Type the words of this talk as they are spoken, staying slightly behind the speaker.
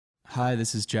Hi,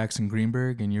 this is Jackson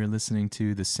Greenberg, and you're listening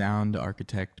to the Sound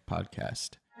Architect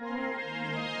Podcast.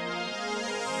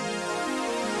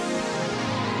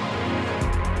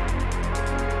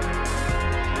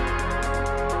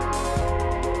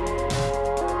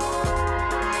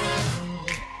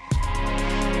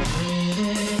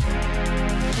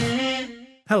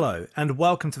 Hello, and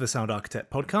welcome to the Sound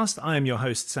Architect Podcast. I am your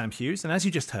host, Sam Hughes, and as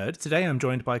you just heard, today I'm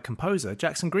joined by composer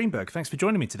Jackson Greenberg. Thanks for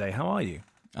joining me today. How are you?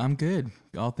 I'm good.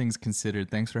 All things considered.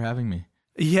 Thanks for having me.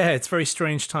 Yeah, it's very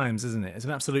strange times, isn't it? It's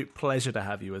an absolute pleasure to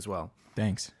have you as well.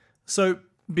 Thanks. So,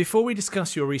 before we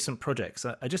discuss your recent projects,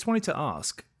 I just wanted to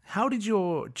ask, how did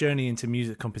your journey into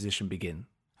music composition begin?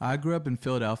 I grew up in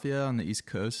Philadelphia on the East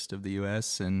Coast of the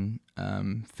U.S., and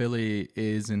Philly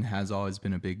is and has always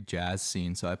been a big jazz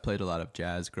scene, so I played a lot of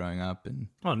jazz growing up and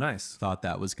nice. Thought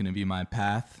that was going to be my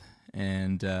path.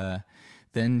 And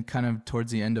then kind of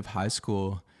towards the end of high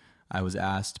school, I was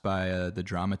asked by the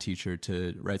drama teacher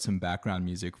to write some background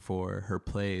music for her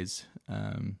plays.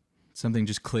 Something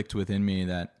just clicked within me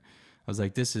that I was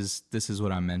like, this is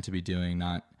what I'm meant to be doing,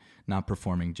 not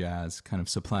performing jazz, kind of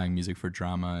supplying music for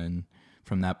drama. And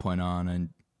from that point on,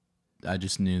 I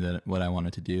just knew that what I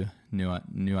wanted to do, knew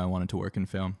I wanted to work in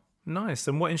film. Nice.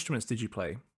 And what instruments did you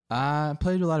play? I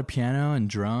played a lot of piano and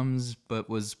drums, but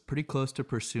was pretty close to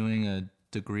pursuing a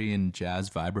degree in jazz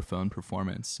vibraphone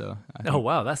performance. So Oh,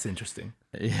 wow, that's interesting.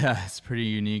 Yeah, it's pretty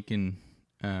unique, and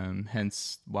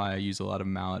hence why I use a lot of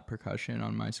mallet percussion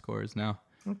on my scores now.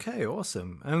 Okay,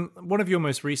 awesome. And one of your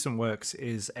most recent works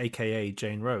is AKA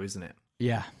Jane Roe, isn't it?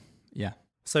 Yeah.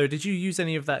 So did you use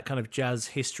any of that kind of jazz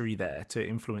history there to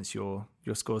influence your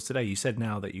scores today? You said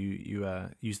now that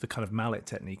you use the kind of mallet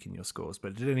technique in your scores,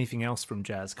 but did anything else from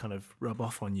jazz kind of rub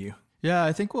off on you? Yeah,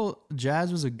 I think,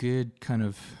 jazz was a good kind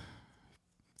of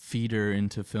feeder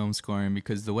into film scoring,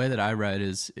 because the way that I write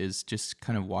is just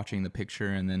kind of watching the picture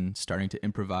and then starting to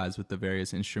improvise with the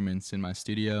various instruments in my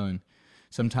studio. And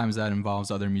sometimes that involves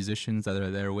other musicians that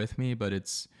are there with me, but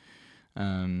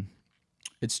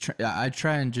I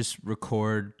try and just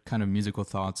record kind of musical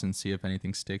thoughts and see if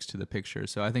anything sticks to the picture.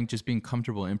 So I think just being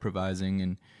comfortable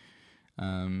improvising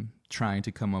and trying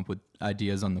to come up with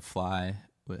ideas on the fly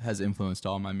has influenced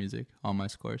all my music, all my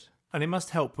scores. And it must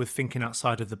help with thinking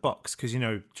outside of the box, because,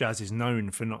 jazz is known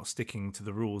for not sticking to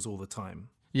the rules all the time.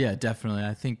 Yeah, definitely.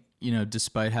 I think,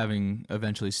 despite having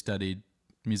eventually studied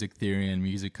music theory and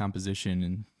music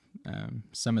composition, and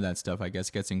some of that stuff, I guess,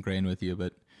 gets ingrained with you,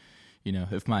 but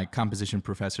if my composition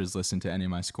professors listened to any of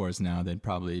my scores now, they'd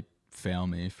probably fail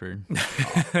me for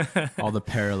all the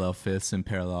parallel fifths and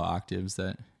parallel octaves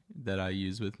that I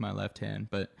use with my left hand.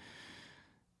 But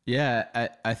yeah,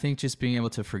 I think just being able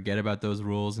to forget about those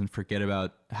rules and forget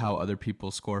about how other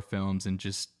people score films and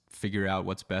just figure out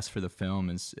what's best for the film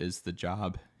is the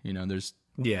job.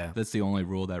 That's the only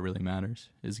rule that really matters,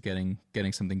 is getting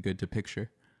something good to picture.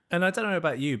 And I don't know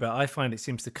about you, but I find it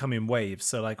seems to come in waves.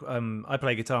 So like, I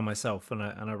play guitar myself, and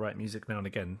I write music now and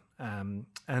again. And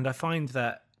I find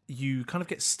that you kind of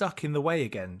get stuck in the way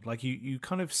again. Like you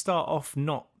kind of start off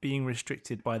not being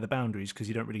restricted by the boundaries because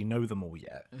you don't really know them all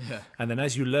yet. Yeah. And then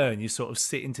as you learn, you sort of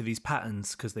sit into these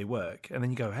patterns because they work. And then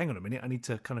you go, hang on a minute, I need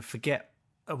to kind of forget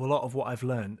a lot of what I've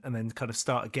learned and then kind of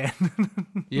start again.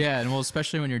 Yeah, and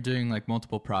especially when you're doing like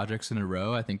multiple projects in a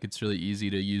row, I think it's really easy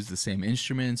to use the same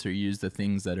instruments or use the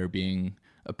things that are being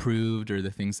approved or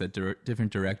the things that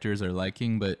different directors are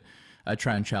liking. But I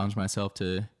try and challenge myself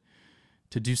to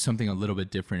do something a little bit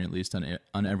different, at least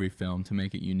on every film, to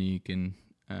make it unique. And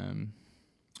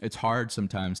it's hard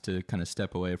sometimes to kind of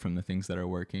step away from the things that are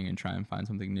working and try and find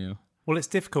something new. Well, it's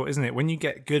difficult, isn't it? When you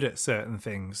get good at certain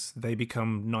things, they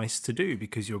become nice to do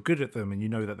because you're good at them and you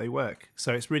know that they work.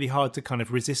 So it's really hard to kind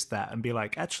of resist that and be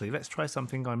like, actually, let's try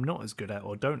something I'm not as good at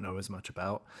or don't know as much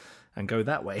about and go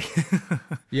that way.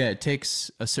 Yeah, it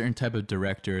takes a certain type of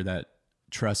director that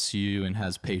trusts you and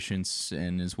has patience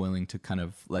and is willing to kind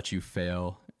of let you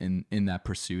fail in that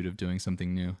pursuit of doing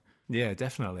something new. Yeah,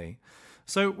 definitely.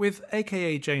 So with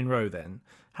AKA Jane Roe then,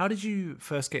 how did you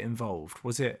first get involved?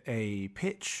 Was it a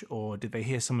pitch or did they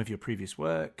hear some of your previous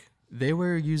work? They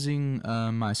were using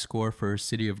my score for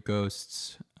City of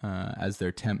Ghosts as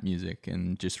their temp music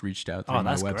and just reached out through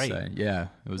my website. Great. Yeah,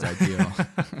 it was ideal.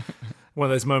 One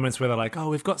of those moments where they're like, oh,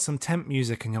 we've got some temp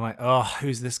music, and you're like, oh,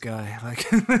 who's this guy? Like,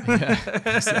 yeah,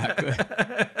 exactly.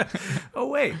 Oh,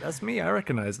 wait, that's me. I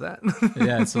recognize that.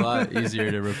 Yeah, it's a lot easier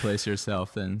to replace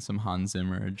yourself than some Hans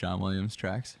Zimmer or John Williams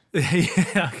tracks.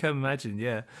 Yeah, I can imagine,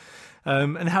 yeah.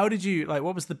 And how did you,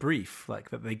 what was the brief,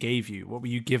 that they gave you? What were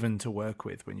you given to work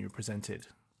with when you were presented?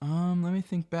 Let me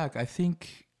think back. I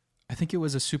think it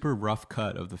was a super rough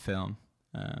cut of the film.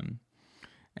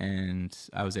 and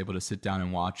I was able to sit down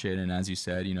and watch it. And as you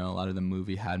said, you know, a lot of the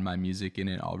movie had my music in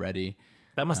it already.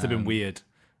 That must have been weird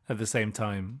at the same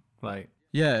time. Like,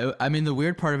 Yeah, I mean, the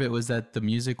weird part of it was that the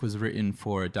music was written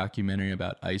for a documentary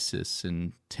about ISIS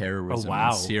and terrorism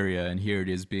in Syria, and here it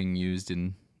is being used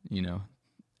in, you know,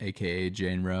 AKA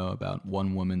Jane Roe, about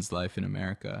one woman's life in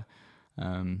America.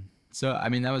 So, I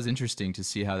mean, that was interesting to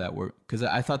see how that worked, because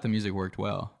I thought the music worked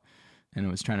well, and I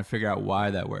was trying to figure out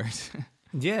why that worked.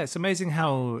 yeah, it's amazing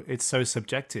how it's so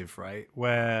subjective, right?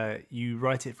 Where you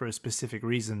write it for a specific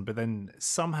reason, but then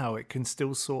somehow it can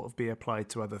still sort of be applied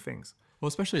to other things. Well,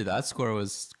 especially that score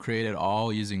was created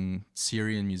all using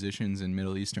Syrian musicians and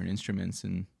Middle Eastern instruments,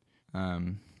 and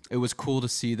it was cool to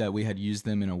see that we had used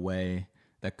them in a way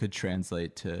that could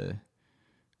translate to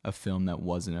a film that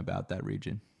wasn't about that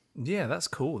region. Yeah, that's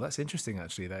cool. That's interesting,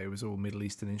 actually, that it was all Middle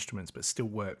Eastern instruments, but still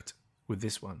worked with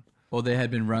this one. Well, they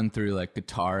had been run through like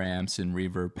guitar amps and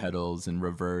reverb pedals and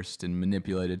reversed and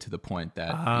manipulated to the point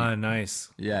that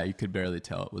nice. Yeah, you could barely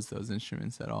tell it was those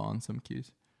instruments at all on some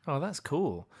cues. Oh, that's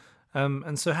cool.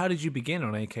 And so how did you begin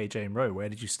on AK Jane Roe? Where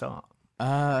did you start?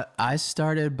 I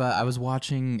started, but I was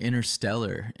watching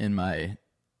Interstellar in my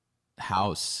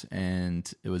house,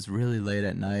 and it was really late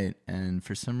at night, and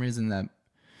for some reason that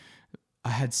I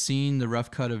had seen the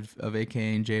rough cut of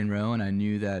AKA and Jane Roe, and I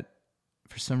knew that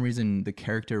for some reason the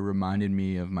character reminded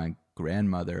me of my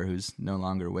grandmother, who's no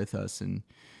longer with us, and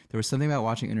there was something about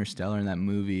watching Interstellar in that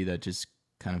movie that just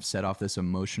kind of set off this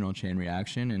emotional chain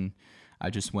reaction, and I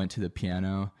just went to the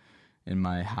piano in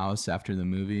my house after the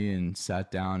movie and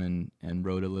sat down and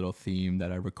wrote a little theme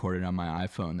that I recorded on my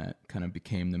iPhone that kind of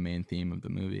became the main theme of the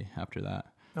movie after that.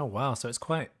 Oh, wow. So it's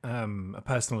quite a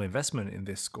personal investment in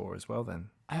this score as well, then.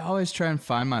 I always try and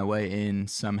find my way in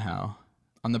somehow.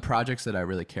 On the projects that I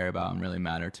really care about and really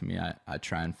matter to me, I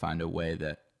try and find a way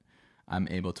that I'm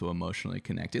able to emotionally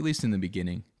connect, at least in the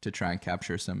beginning, to try and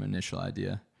capture some initial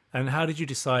idea. And how did you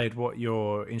decide what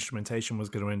your instrumentation was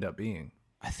going to end up being?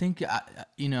 I think,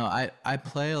 I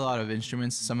play a lot of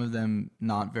instruments, some of them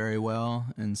not very well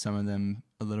and some of them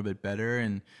a little bit better,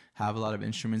 and have a lot of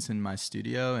instruments in my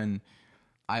studio. And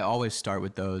I always start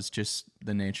with those, just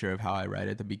the nature of how I write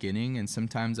at the beginning. And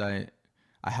sometimes I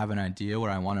have an idea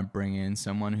where I want to bring in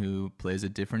someone who plays a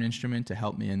different instrument to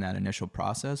help me in that initial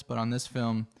process. But on this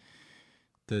film,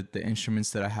 the instruments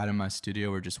that I had in my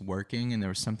studio were just working, and there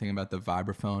was something about the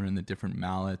vibraphone and the different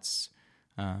mallets,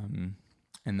 and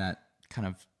that kind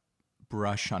of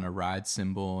brush on a ride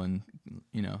cymbal, and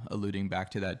alluding back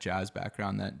to that jazz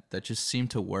background that just seemed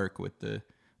to work with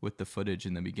the footage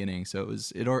in the beginning. So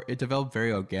it developed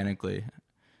very organically.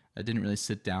 I didn't really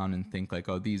sit down and think like,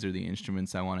 oh, these are the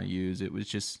instruments I want to use. It was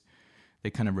just, they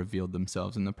kind of revealed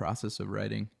themselves in the process of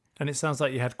writing. And it sounds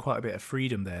like you had quite a bit of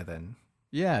freedom there then.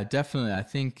 Yeah, definitely. I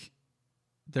think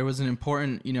there was an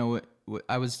important,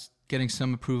 I was getting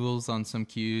some approvals on some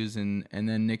cues, and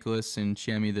then Nicholas and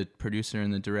Chiemi, the producer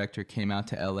and the director, came out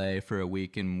to LA for a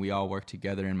week, and we all worked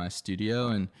together in my studio.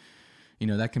 And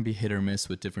that can be hit or miss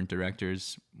with different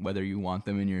directors, whether you want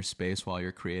them in your space while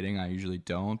you're creating. I usually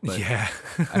don't, but yeah.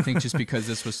 I think just because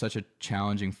this was such a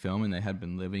challenging film and they had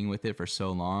been living with it for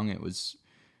so long,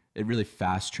 it really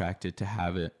fast tracked it to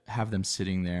have them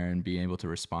sitting there and be able to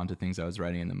respond to things I was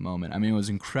writing in the moment. I mean, it was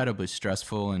incredibly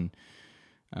stressful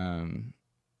and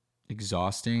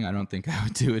exhausting. I don't think I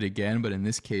would do it again, but in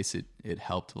this case, it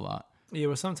helped a lot. Yeah,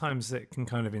 well, sometimes it can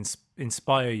kind of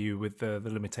inspire you with the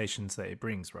limitations that it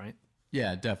brings, right?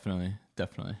 Yeah, definitely.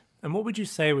 And what would you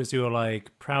say was your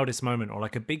proudest moment, or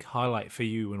a big highlight for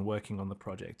you when working on the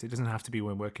project? It doesn't have to be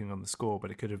when working on the score, but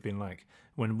it could have been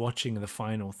when watching the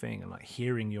final thing and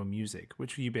hearing your music.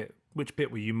 Which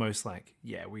bit were you most I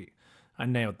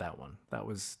nailed that one. That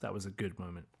was a good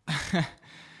moment.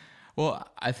 Well,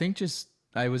 I think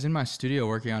I was in my studio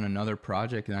working on another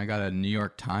project, and I got a New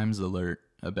York Times alert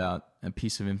about a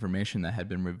piece of information that had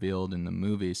been revealed in the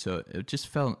movie. So it just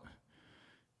felt,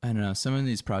 I don't know, some of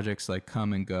these projects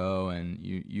come and go, and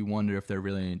you wonder if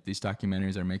these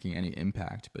documentaries are making any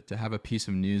impact. But to have a piece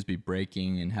of news be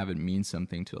breaking and have it mean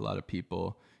something to a lot of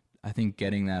people, I think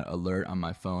getting that alert on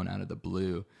my phone out of the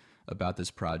blue about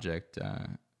this project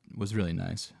was really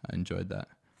nice. I enjoyed that.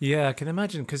 Yeah, I can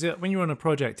imagine, because when you're on a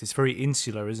project, it's very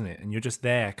insular, isn't it? And you're just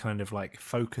there kind of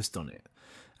focused on it.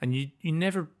 And you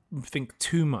never think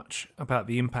too much about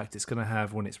the impact it's going to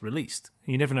have when it's released.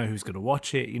 You never know who's going to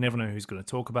watch it. You never know who's going to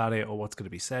talk about it or what's going to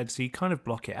be said. So you kind of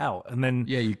block it out. And then...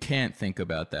 Yeah, you can't think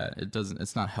about that.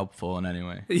 It's not helpful in any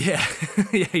way. Yeah.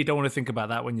 Yeah, you don't want to think about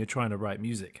that when you're trying to write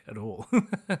music at all.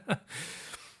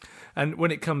 And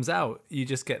when it comes out, you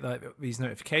just get these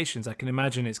notifications. I can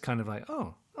imagine it's kind of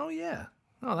oh yeah.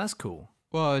 Oh, that's cool.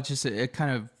 Well, it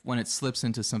kind of, when it slips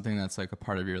into something that's like a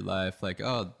part of your life, like,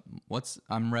 oh,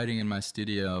 I'm writing in my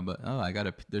studio, but oh,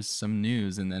 there's some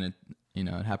news, and then it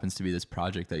happens to be this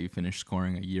project that you finished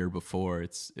scoring a year before.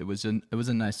 It was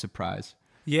a nice surprise.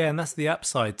 Yeah, and that's the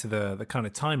upside to the kind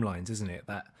of timelines, isn't it?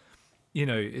 That,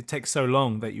 it takes so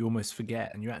long that you almost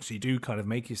forget, and you actually do kind of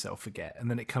make yourself forget,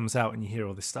 and then it comes out and you hear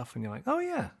all this stuff and you're like, oh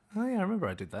yeah, I remember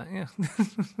I did that. Yeah.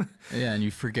 Yeah, and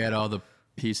you forget all the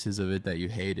pieces of it that you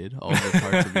hated, all the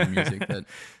parts of your music that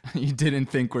you didn't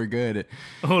think were good.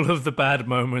 All of the bad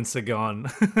moments are gone.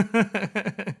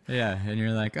 Yeah, and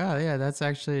you're like, oh yeah, that's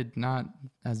actually not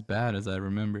as bad as I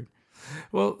remembered.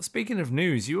 Well, speaking of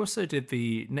news, you also did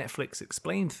the Netflix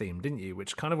Explained theme, didn't you?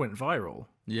 Which kind of went viral.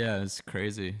 Yeah, it's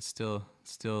crazy. Still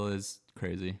is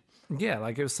crazy. Yeah,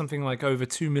 like it was something like over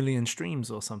 2 million streams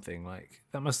or something. Like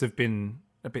that must have been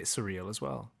a bit surreal as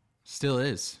well. Still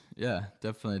is. Yeah,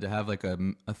 definitely. To have like a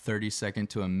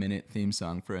 30-second to a minute theme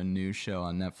song for a new show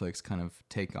on Netflix kind of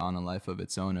take on a life of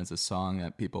its own as a song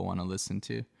that people want to listen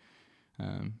to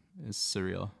is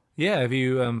surreal. Yeah, have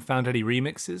you found any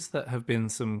remixes that have been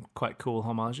some quite cool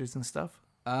homages and stuff?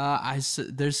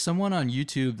 There's someone on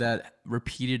YouTube that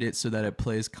repeated it so that it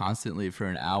plays constantly for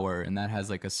an hour, and that has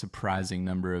like a surprising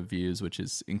number of views, which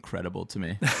is incredible to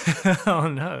me. Oh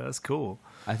no, that's cool.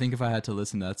 I think if I had to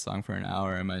listen to that song for an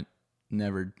hour, I might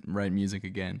never write music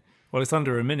again. Well, it's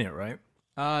under a minute, right?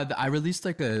 I released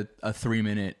like a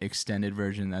 3-minute extended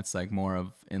version that's like more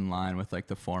of in line with like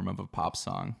the form of a pop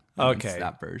song. Okay. It's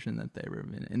that version that they were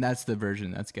in. And that's the version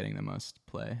that's getting the most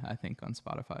play, I think, on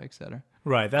Spotify, etc.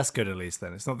 Right, that's good at least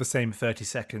then. It's not the same 30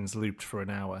 seconds looped for an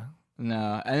hour.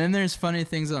 No. And then there's funny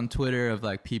things on Twitter of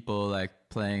like people like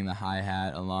playing the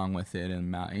hi-hat along with it,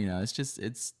 and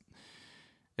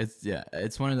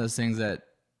it's one of those things that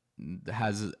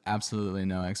has absolutely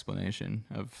no explanation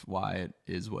of why it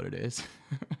is what it is.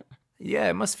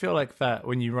 Yeah, it must feel like that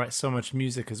when you write so much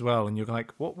music as well, and you're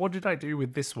like, what did I do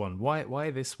with this one? Why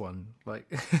this one?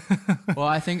 Like, well,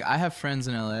 I think I have friends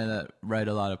in LA that write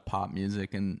a lot of pop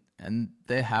music, and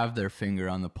they have their finger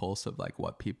on the pulse of like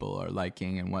what people are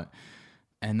liking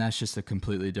and that's just a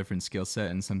completely different skill set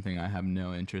and something I have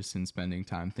no interest in spending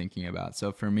time thinking about.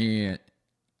 So for me,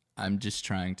 I'm just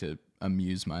trying to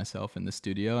amuse myself in the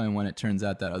studio, and when it turns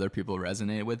out that other people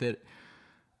resonate with it,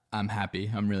 I'm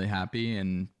happy. I'm really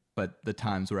happy. But the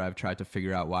times where I've tried to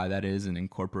figure out why that is and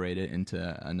incorporate it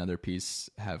into another piece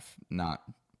have not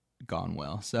gone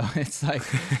well. So it's like,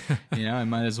 I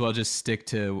might as well just stick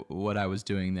to what I was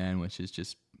doing then, which is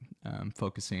just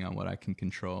focusing on what I can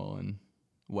control and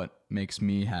what makes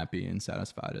me happy and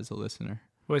satisfied as a listener.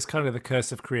 Well, it's kind of the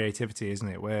curse of creativity, isn't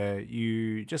it? Where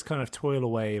you just kind of toil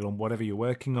away on whatever you're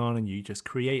working on, and you just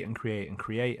create and create and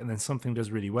create, and then something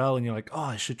does really well, and you're like, oh,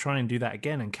 I should try and do that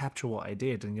again and capture what I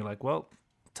did. And you're like, well,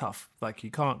 tough. Like,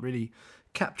 you can't really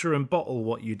capture and bottle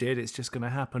what you did. It's just going to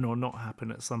happen or not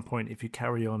happen at some point if you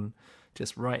carry on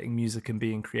just writing music and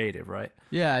being creative, right?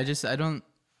 Yeah,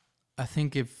 I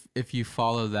think if you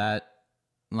follow that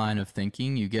line of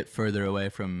thinking, you get further away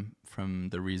from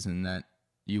the reason that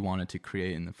you wanted to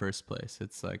create in the first place.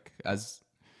 It's like, as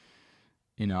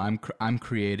I'm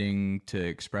creating to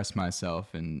express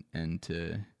myself and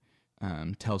to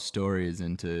tell stories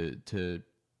and to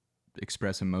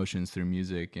express emotions through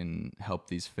music and help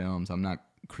these films. I'm not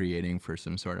creating for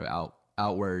some sort of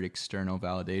outward external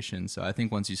validation. So I think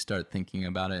once you start thinking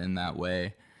about it in that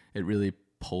way, it really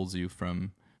pulls you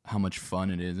from how much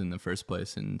fun it is in the first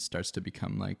place and starts to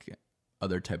become like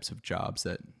other types of jobs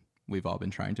that we've all been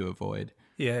trying to avoid.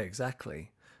 Yeah,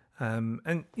 exactly.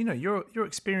 And your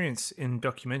experience in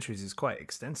documentaries is quite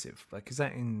extensive. Like, is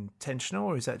that intentional,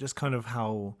 or is that just kind of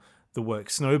how the work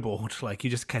snowballed? Like, you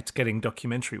just kept getting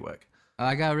documentary work?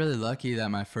 I got really lucky that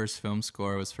my first film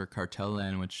score was for Cartel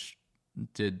Land, which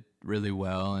did really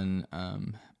well and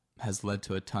has led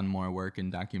to a ton more work in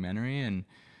documentary. And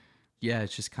yeah,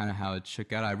 it's just kind of how it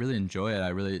shook out. I really enjoy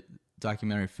it.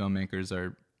 Documentary filmmakers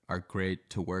are great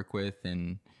to work with,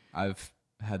 and I've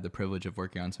had the privilege of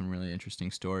working on some really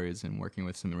interesting stories and working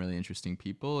with some really interesting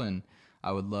people. And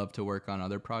I would love to work on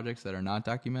other projects that are not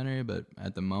documentary, but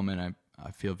at the moment I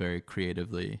feel very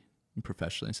creatively and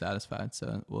professionally satisfied.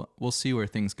 So we'll see where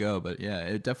things go. But yeah,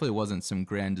 it definitely wasn't some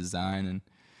grand design. And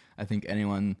I think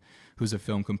anyone who's a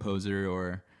film composer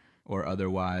or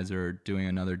otherwise, or doing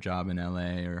another job in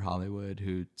LA or Hollywood,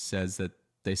 who says that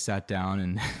they sat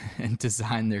down and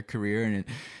designed their career and it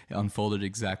unfolded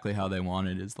exactly how they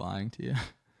wanted is lying to you.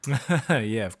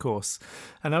 Yeah, of course.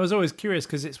 And I was always curious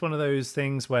because it's one of those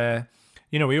things where,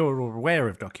 we all are aware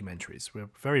of documentaries. We're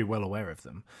very well aware of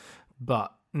them.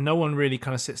 But no one really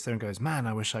kind of sits there and goes, man,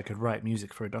 I wish I could write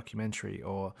music for a documentary.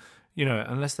 Or,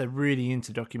 unless they're really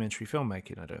into documentary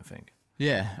filmmaking, I don't think.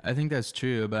 Yeah, I think that's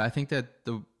true. But I think that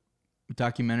the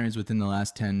documentaries within the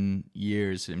last 10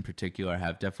 years in particular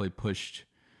have definitely pushed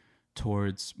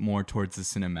more towards the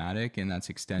cinematic, and that's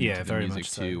extended Yeah, to the very music much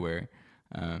so. too, where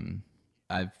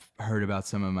I've heard about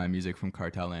some of my music from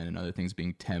Cartel Land and other things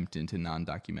being temped into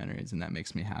non-documentaries, and that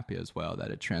makes me happy as well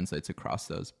that it translates across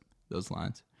those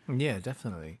lines. Yeah,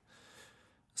 definitely.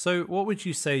 So, what would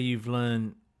you say you've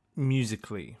learned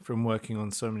musically from working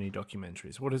on so many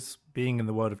documentaries? What has being in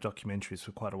the world of documentaries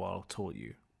for quite a while taught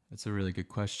you? That's a really good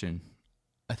question.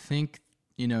 I think,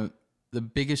 the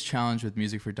biggest challenge with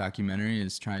music for documentary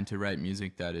is trying to write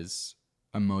music that is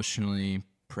emotionally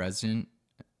present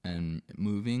and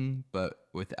moving, but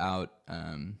without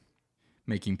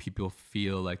making people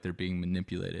feel like they're being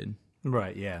manipulated.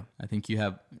 Right, yeah. I think you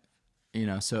have,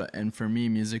 so, and for me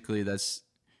musically, that's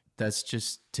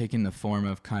just taking the form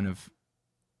of kind of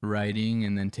writing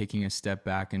and then taking a step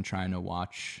back and trying to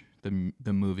watch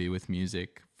the movie with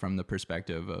music from the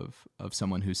perspective of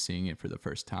someone who's seeing it for the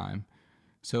first time.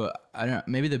 So I don't.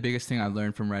 Maybe the biggest thing I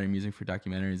learned from writing music for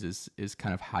documentaries is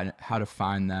kind of how to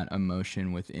find that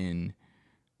emotion within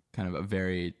kind of a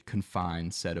very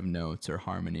confined set of notes or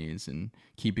harmonies, and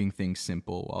keeping things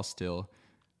simple while still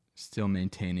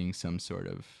maintaining some sort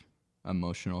of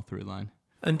emotional through line.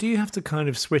 And do you have to kind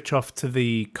of switch off to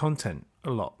the content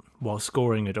a lot while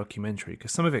scoring a documentary?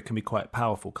 Because some of it can be quite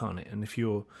powerful, can't it? And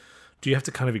do you have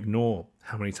to kind of ignore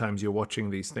how many times you're watching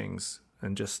these things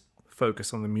and just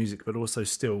focus on the music, but also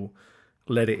still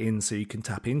let it in so you can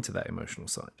tap into that emotional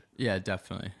side? Yeah,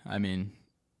 definitely. I mean,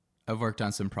 I've worked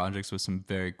on some projects with some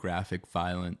very graphic,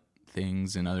 violent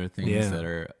things and other things that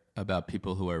are about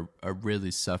people who are really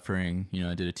suffering.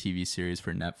 I did a TV series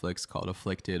for Netflix called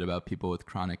Afflicted about people with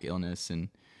chronic illness. And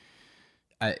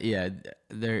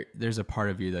there's a part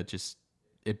of you that just,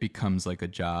 it becomes like a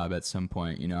job at some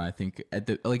point. I think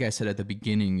like I said, at the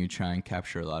beginning, you try and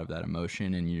capture a lot of that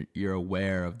emotion and you're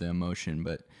aware of the emotion,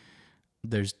 but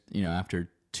there's,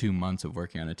 after 2 months of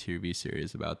working on a TV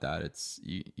series about that, it's,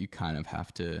 you kind of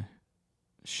have to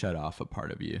shut off a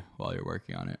part of you while you're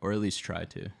working on it, or at least try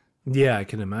to. Yeah, I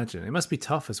can imagine. It must be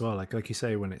tough as well. Like you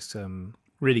say, when it's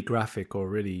really graphic or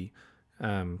really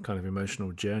kind of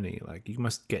emotional journey, like you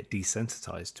must get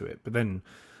desensitized to it. But then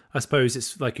I suppose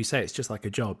it's like you say, it's just like a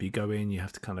job. You go in, you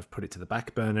have to kind of put it to the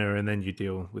back burner, and then you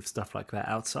deal with stuff like that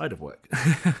outside of work.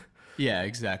 Yeah,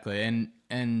 exactly.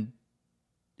 And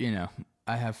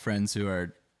I have friends who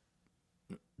are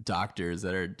doctors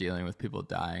that are dealing with people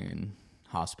dying in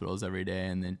hospitals every day,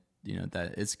 and then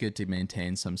that it's good to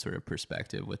maintain some sort of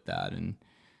perspective with that. And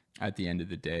at the end of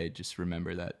the day, just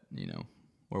remember that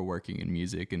we're working in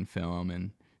music and film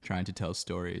and trying to tell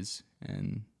stories,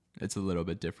 and it's a little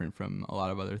bit different from a lot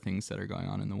of other things that are going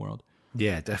on in the world.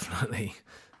 Yeah, definitely.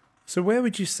 So where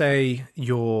would you say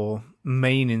your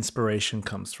main inspiration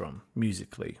comes from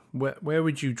musically? Where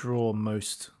would you draw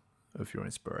most of your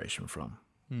inspiration from?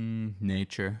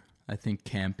 Nature. I think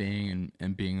camping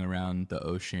and being around the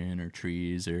ocean or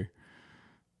trees or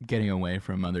getting away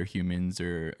from other humans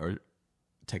or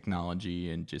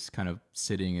technology, and just kind of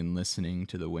sitting and listening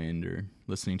to the wind or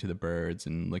listening to the birds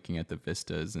and looking at the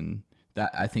vistas. And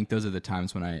that, I think those are the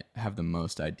times when I have the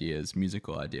most ideas,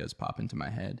 musical ideas pop into my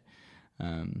head.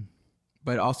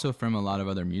 But also from a lot of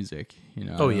other music,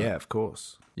 Oh yeah, of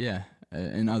course. Yeah,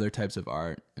 and other types of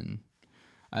art. And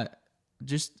I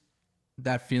just,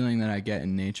 that feeling that I get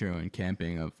in nature when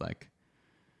camping of like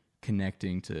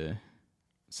connecting to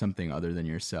something other than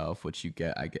yourself, which you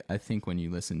get, I think when you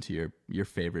listen to your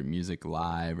favorite music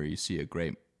live, or you see a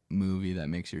great movie that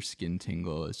makes your skin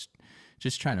tingle, it's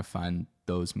just trying to find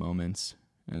those moments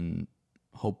and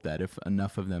hope that if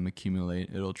enough of them accumulate,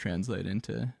 it'll translate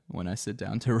into when I sit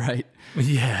down to write.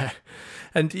 Yeah.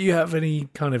 And do you have any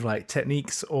kind of like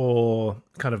techniques or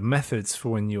kind of methods for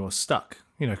when you're stuck?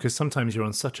 Because sometimes you're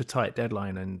on such a tight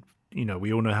deadline, and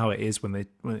we all know how it is when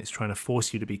it's trying to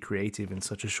force you to be creative in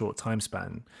such a short time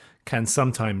span, can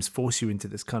sometimes force you into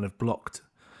this kind of blocked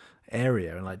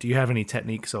area. And like, do you have any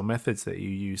techniques or methods that you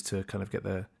use to kind of get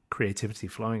the creativity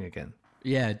flowing again?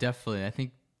 Yeah, definitely. I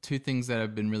think two things that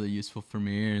have been really useful for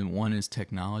me, and one is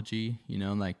technology,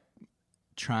 like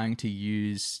trying to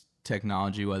use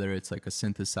technology, whether it's like a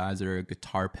synthesizer or a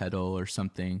guitar pedal or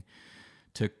something,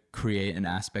 to create an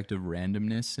aspect of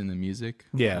randomness in the music.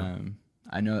 Yeah.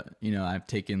 I know, I've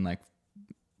taken like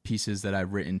pieces that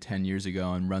I've written 10 years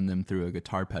ago and run them through a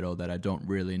guitar pedal that I don't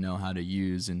really know how to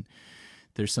use. And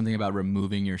there's something about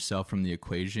removing yourself from the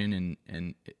equation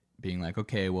and being like,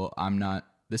 okay, well,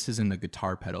 this is in the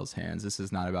guitar pedal's hands. This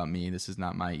is not about me. This is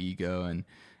not my ego.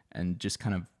 And just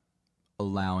kind of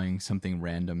allowing something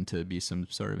random to be some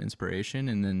sort of inspiration.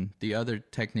 And then the other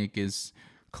technique is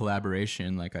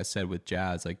collaboration, like I said, with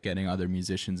jazz, like getting other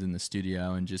musicians in the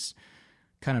studio and just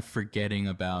kind of forgetting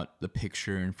about the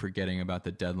picture and forgetting about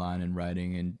the deadline and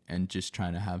writing, and just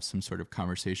trying to have some sort of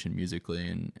conversation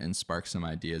musically and spark some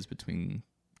ideas between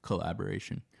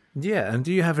collaboration. Yeah, and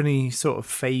do you have any sort of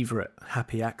favorite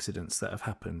happy accidents that have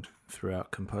happened throughout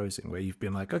composing where you've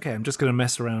been like, okay, I'm just going to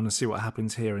mess around and see what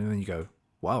happens here, and then you go,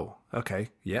 wow, okay,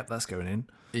 yep, that's going in?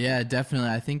 Yeah, definitely.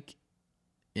 I think,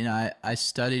 I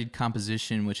studied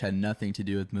composition, which had nothing to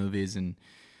do with movies, and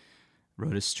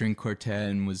wrote a string quartet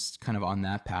and was kind of on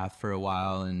that path for a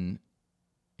while. And,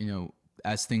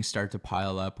 as things start to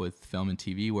pile up with film and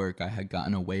TV work, I had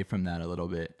gotten away from that a little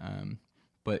bit.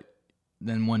 But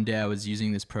then one day I was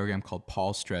using this program called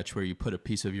Paul Stretch, where you put a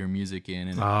piece of your music in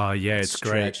and it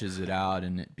stretches it out,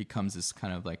 and it becomes this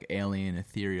kind of like alien,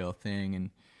 ethereal thing. And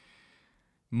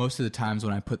most of the times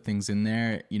when I put things in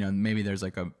there, maybe there's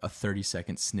like a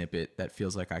 30-second snippet that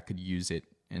feels like I could use it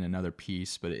in another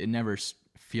piece, but it never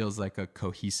feels like a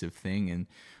cohesive thing. And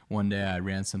one day I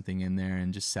ran something in there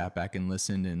and just sat back and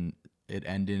listened, and it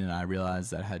ended, and I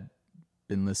realized that I had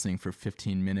been listening for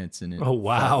 15 minutes, and it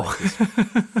felt like this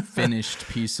finished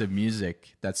piece of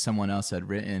music that someone else had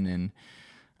written.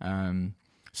 And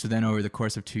so then over the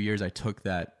course of 2 years, I took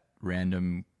that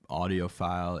random audio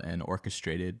file and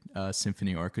orchestrated a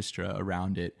symphony orchestra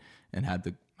around it, and had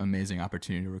the amazing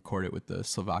opportunity to record it with the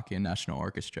Slovakian National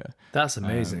Orchestra. That's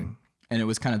amazing. And it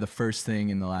was kind of the first thing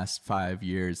in the last 5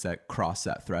 years that crossed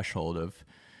that threshold of,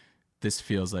 this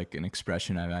feels like an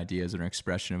expression of ideas or an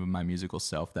expression of my musical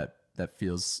self that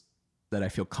I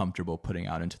feel comfortable putting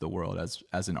out into the world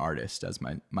as an artist, as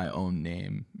my own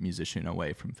name, musician,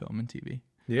 away from film and TV.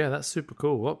 Yeah, that's super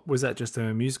cool. What was that, just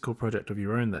a musical project of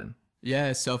your own then?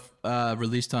 Yeah,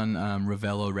 released on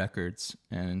Ravello Records,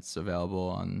 and it's available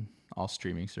on all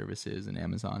streaming services and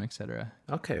Amazon, etc.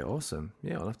 Okay, awesome.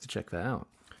 Yeah, I'll have to check that out.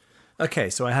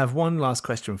 Okay, so I have one last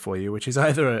question for you, which is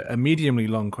either a mediumly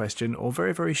long question or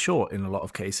very, very short in a lot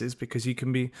of cases, because you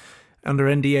can be under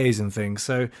NDAs and things.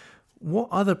 So what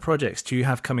other projects do you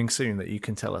have coming soon that you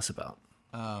can tell us about?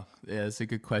 Oh, yeah, that's a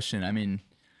good question. I mean,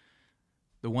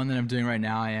 the one that I'm doing right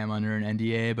now, I am under an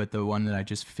NDA, but the one that I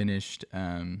just finished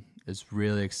is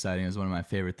really exciting. It's one of my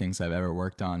favorite things I've ever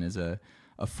worked on. Is a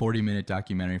 40-minute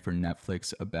documentary for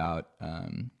Netflix about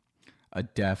a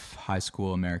deaf high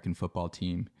school American football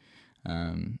team.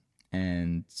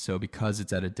 And so because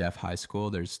it's at a deaf high school,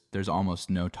 there's almost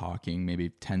no talking, maybe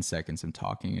 10 seconds of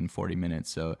talking in 40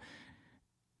 minutes. So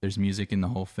there's music in the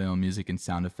whole film, music and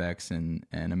sound effects, and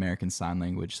American Sign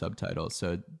Language subtitles.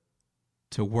 So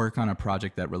to work on a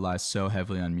project that relies so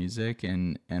heavily on music,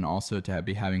 and also to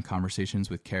be having conversations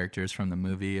with characters from the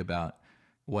movie about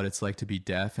what it's like to be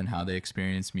deaf and how they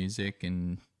experience music.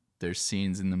 And there's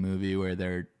scenes in the movie where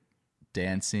they're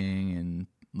dancing and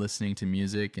listening to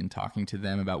music and talking to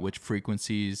them about which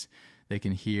frequencies they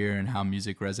can hear and how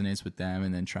music resonates with them,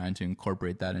 and then trying to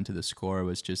incorporate that into the score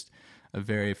was just a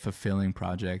very fulfilling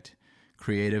project,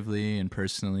 creatively and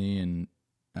personally, and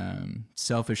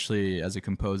selfishly as a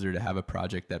composer. To have a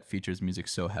project that features music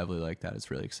so heavily like that is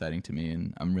really exciting to me,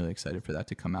 and I'm really excited for that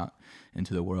to come out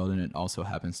into the world. And it also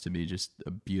happens to be just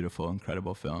a beautiful,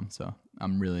 incredible film, so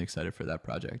I'm really excited for that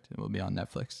project. It will be on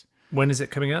Netflix. When is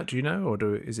it coming out, do you know,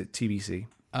 or is it TBC?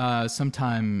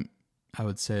 Sometime, I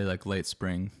would say, like late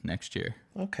spring next year.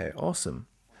 Okay, awesome.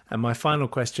 And my final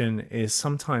question is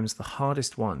sometimes the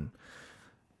hardest one.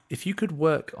 If you could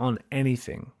work on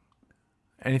anything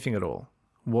at all,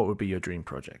 what would be your dream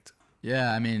project?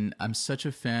 Yeah, I mean, I'm such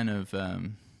a fan of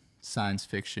science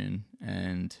fiction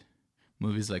and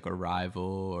movies like Arrival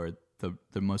or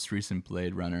the most recent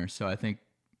Blade Runner. So I think,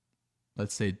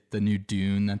 let's say, the new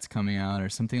Dune that's coming out, or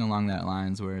something along that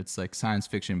lines, where it's like science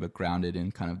fiction but grounded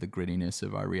in kind of the grittiness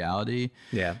of our reality.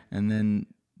 Yeah. And then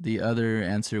the other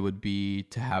answer would be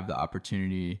to have the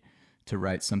opportunity to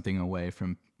write something away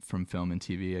from film and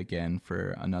TV again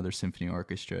for another symphony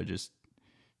orchestra. Just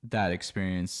that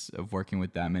experience of working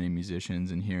with that many musicians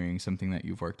and hearing something that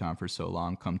you've worked on for so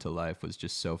long come to life was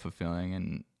just so fulfilling.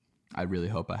 And I really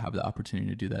hope I have the opportunity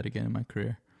to do that again in my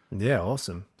career. Yeah,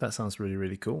 awesome. That sounds really,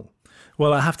 really cool.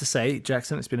 Well, I have to say,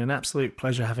 Jackson, it's been an absolute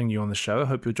pleasure having you on the show. I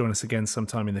hope you'll join us again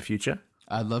sometime in the future.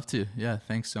 I'd love to. Yeah,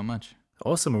 thanks so much.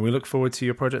 Awesome. And we look forward to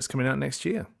your projects coming out next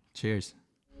year. Cheers.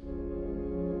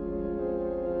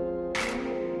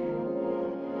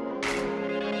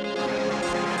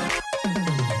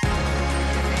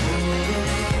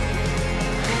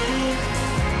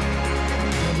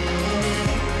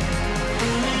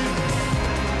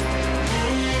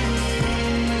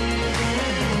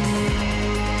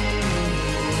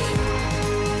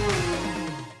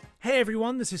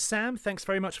 everyone, this is Sam. Thanks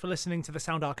very much for listening to the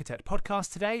Sound Architect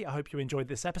podcast today. I hope you enjoyed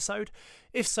this episode.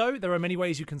 If so, there are many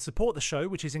ways you can support the show,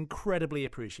 which is incredibly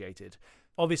appreciated.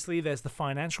 Obviously, there's the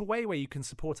financial way where you can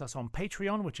support us on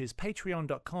Patreon, which is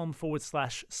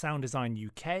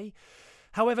patreon.com/sounddesignuk.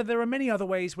 However, there are many other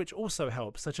ways which also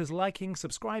help, such as liking,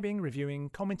 subscribing, reviewing,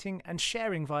 commenting, and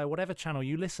sharing via whatever channel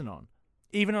you listen on.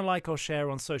 Even a like or share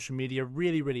on social media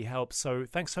really helps, so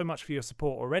thanks so much for your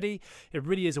support already. It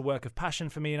really is a work of passion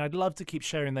for me, and I'd love to keep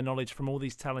sharing the knowledge from all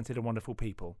these talented and wonderful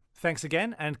people. Thanks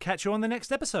again, and catch you on the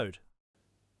next episode.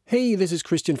 Hey, this is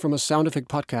Christian from a Sound Effect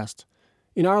podcast.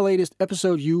 In our latest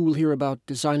episode, you will hear about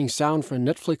designing sound for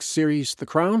Netflix series The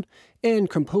Crown and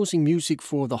composing music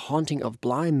for The Haunting of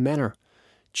Bly Manor.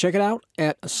 Check it out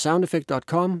at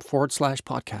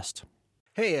soundeffect.com/podcast.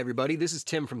 Hey everybody, this is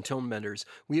Tim from Tonebenders.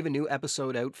 We have a new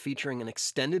episode out featuring an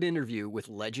extended interview with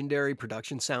legendary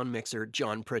production sound mixer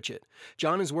John Pritchett.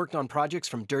 John has worked on projects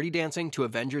from Dirty Dancing to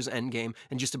Avengers Endgame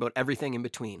and just about everything in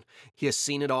between. He has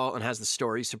seen it all and has the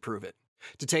stories to prove it.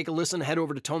 To take a listen, head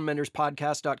over to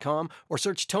tonebenderspodcast.com or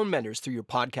search Tonebenders through your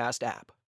podcast app.